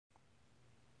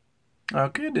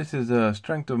Okay, this is a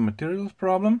strength of materials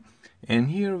problem, and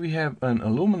here we have an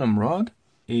aluminum rod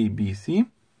ABC,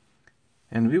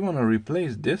 and we want to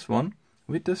replace this one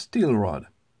with a steel rod.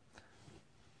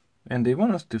 And they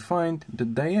want us to find the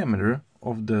diameter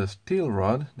of the steel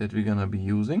rod that we're gonna be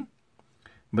using,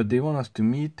 but they want us to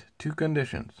meet two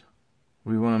conditions.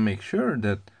 We want to make sure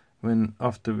that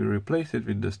after we replace it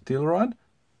with the steel rod,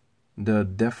 the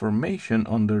deformation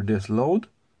under this load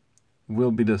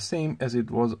will be the same as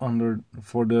it was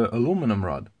for the aluminum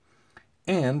rod,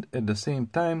 and at the same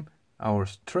time our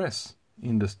stress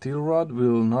in the steel rod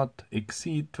will not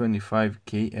exceed 25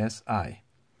 ksi.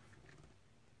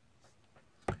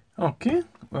 Okay,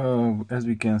 as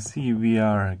we can see, we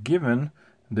are given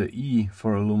the E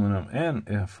for aluminum and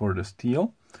F for the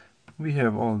steel. We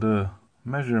have all the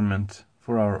measurements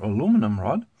for our aluminum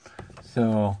rod,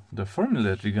 so the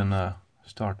formula that we're gonna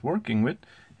start working with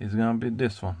is gonna be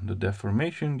this one, the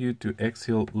deformation due to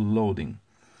axial loading.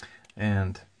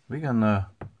 And we're gonna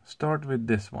start with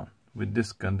this one, with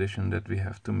this condition that we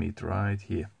have to meet right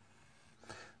here.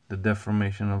 The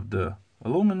deformation of the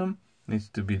aluminum needs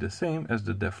to be the same as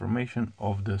the deformation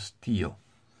of the steel.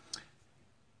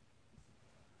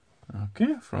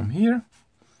 Okay, from here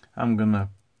I'm gonna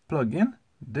plug in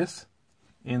this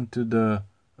into the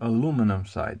aluminum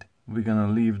side. We're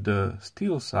gonna leave the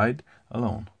steel side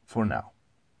alone for now.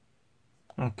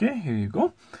 Okay, here you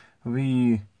go.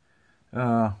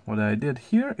 What I did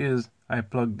here is I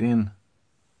plugged in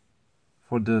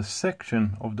for the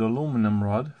section of the aluminum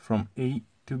rod from A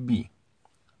to B,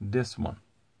 this one,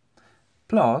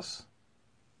 plus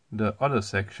the other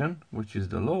section, which is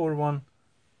the lower one,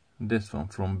 this one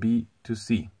from B to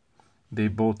C. They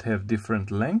both have different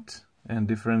lengths and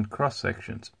different cross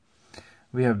sections.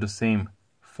 We have the same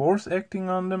force acting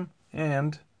on them,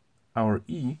 and our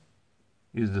E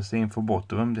is the same for both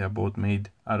of them. They are both made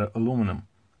out of aluminum.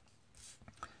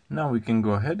 Now we can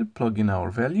go ahead and plug in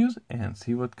our values and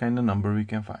see what kind of number we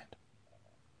can find.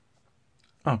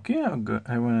 Okay,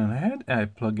 I went ahead, I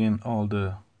plug in all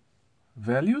the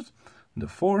values, the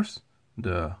force,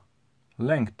 the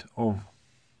length of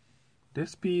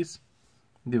this piece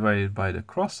divided by the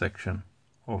cross section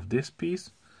of this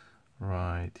piece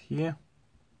right here,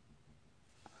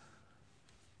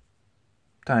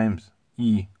 times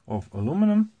E of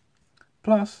aluminum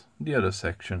plus the other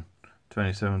section,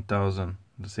 27,000,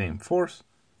 the same force,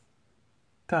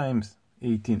 times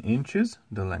 18 inches,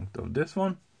 the length of this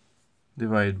one,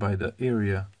 divided by the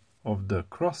area of the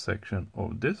cross section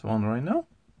of this one right now,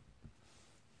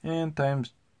 and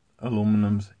times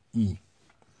aluminum's E,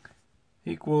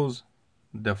 equals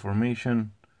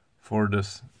deformation for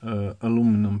this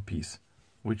aluminum piece,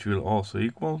 which will also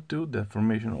equal to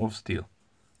deformation of steel.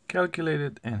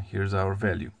 Calculated, and here's our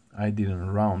value. I didn't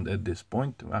round at this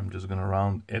point, I'm just gonna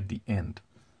round at the end.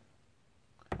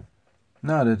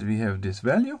 Now that we have this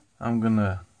value, I'm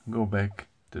gonna go back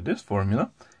to this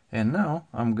formula, and now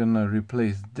I'm gonna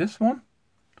replace this one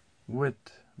with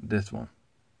this one.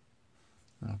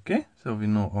 Okay, so we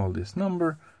know all this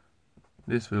number.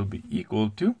 This will be equal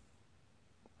to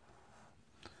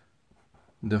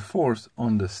the force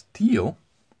on the steel,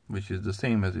 which is the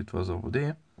same as it was over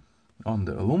there on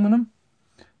the aluminum,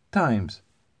 times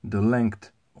the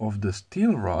length of the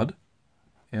steel rod,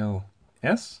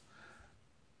 LS,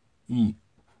 E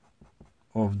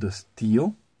of the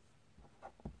steel,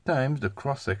 times the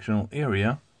cross-sectional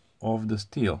area of the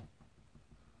steel,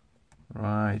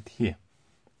 right here.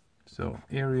 So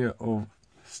area of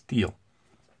steel.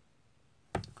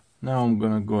 Now I'm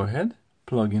gonna go ahead,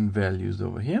 plug in values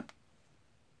over here.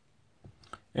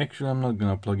 Actually, I'm not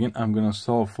gonna plug in, I'm gonna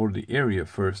solve for the area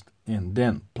first and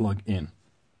then plug in.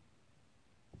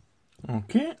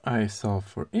 Okay, I solve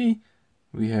for A.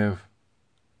 We have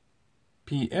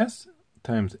PS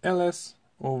times LS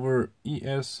over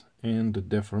ES and the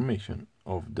deformation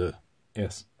of the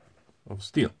S of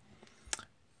steel.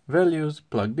 Values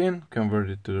plugged in,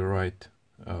 converted to the right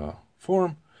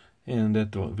form, and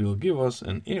that will give us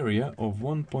an area of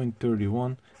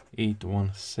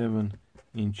 1.31817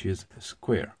 inches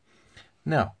square.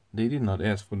 Now, they did not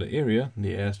ask for the area,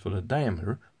 they asked for the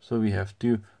diameter, so we have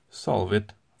to solve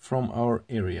it from our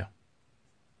area.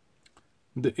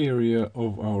 The area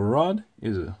of our rod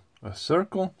is a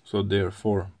circle, so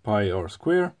therefore pi r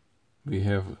square. We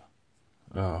are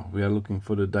looking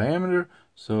for the diameter,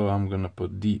 so I'm gonna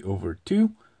put d over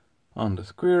 2 on the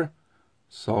square,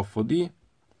 solve for d.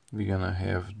 We're gonna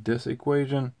have this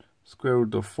equation, square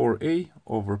root of 4a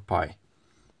over pi.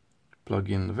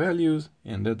 Plug in the values,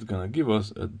 and that's gonna give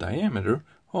us a diameter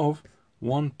of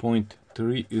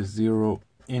 1.30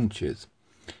 inches.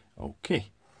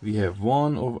 Okay, we have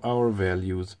one of our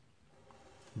values.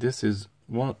 this is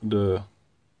the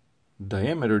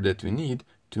diameter that we need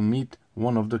to meet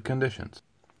one of the conditions,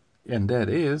 and that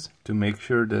is to make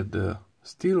sure that the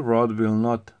steel rod will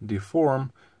not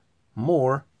deform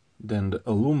more than the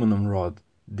aluminum rod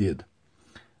did.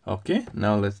 Okay,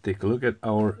 now let's take a look at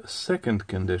our second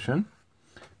condition,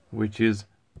 which is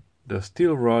the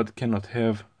steel rod cannot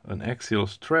have an axial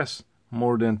stress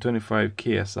more than 25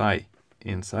 ksi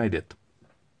inside it.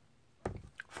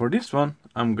 For this one,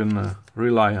 I'm gonna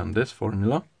rely on this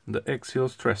formula, the axial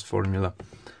stress formula.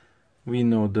 We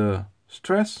know the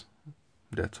stress,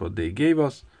 that's what they gave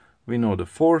us. We know the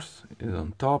force is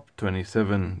on top,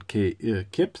 27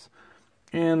 kips,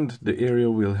 and the area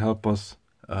will help us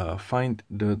find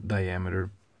the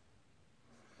diameter.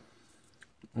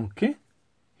 Okay,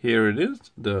 here it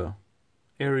is, the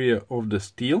area of the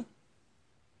steel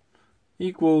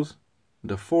equals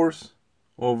the force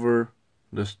over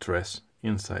the stress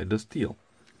inside the steel.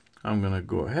 I'm gonna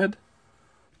go ahead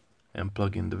and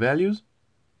plug in the values.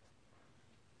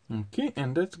 Okay,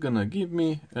 and that's gonna give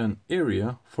me an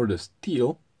area for the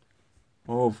steel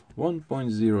of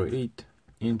 1.08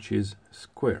 inches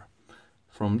square.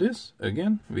 From this,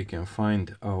 again, we can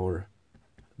find our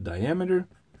diameter.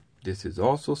 This is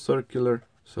also circular,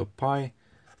 so pi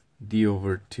d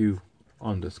over 2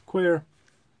 on the square.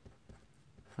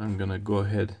 I'm gonna go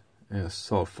ahead and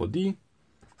solve for d.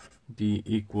 D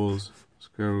equals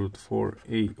square root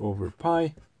 4a over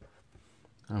pi.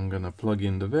 I'm gonna plug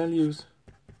in the values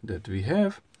that we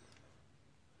have,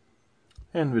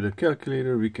 and with a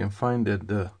calculator we can find that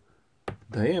the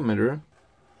diameter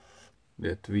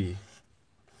that we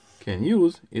can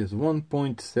use is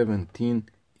 1.17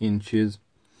 inches.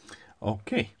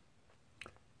 Okay,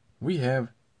 we have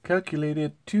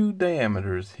calculated two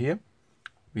diameters here.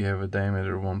 We have a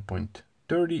diameter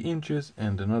 1.30 inches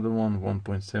and another one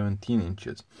 1.17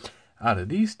 inches. Out of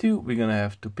these two, we're gonna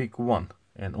have to pick one,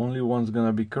 and only one's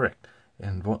gonna be correct,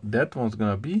 and that one's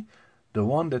gonna be the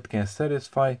one that can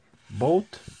satisfy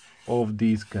both of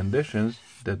these conditions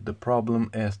that the problem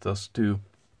asked us to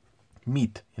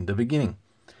meet in the beginning.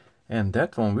 And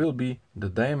that one will be the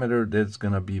diameter that's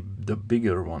gonna be the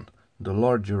bigger one, the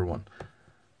larger one,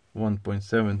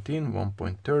 1.17,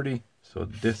 1.30. So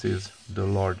this is the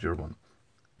larger one.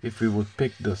 If we would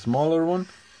pick the smaller one,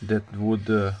 that would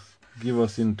lead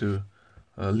us into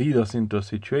a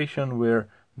situation where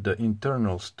the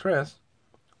internal stress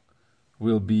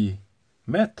will be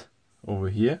met over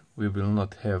here. We will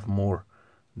not have more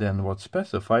than what's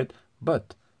specified,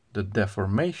 but the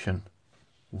deformation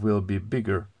will be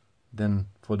bigger than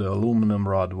for the aluminum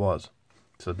rod was.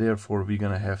 So therefore we're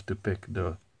gonna have to pick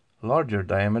the larger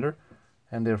diameter,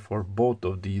 and therefore both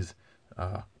of these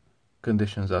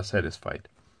conditions are satisfied.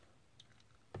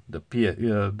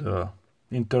 The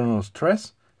internal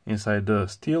stress inside the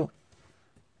steel,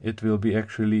 it will be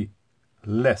actually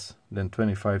less than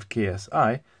 25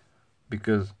 ksi,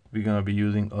 because we're gonna be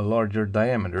using a larger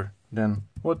diameter than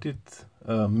what its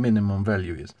minimum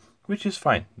value is, which is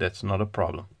fine. That's not a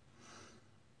problem.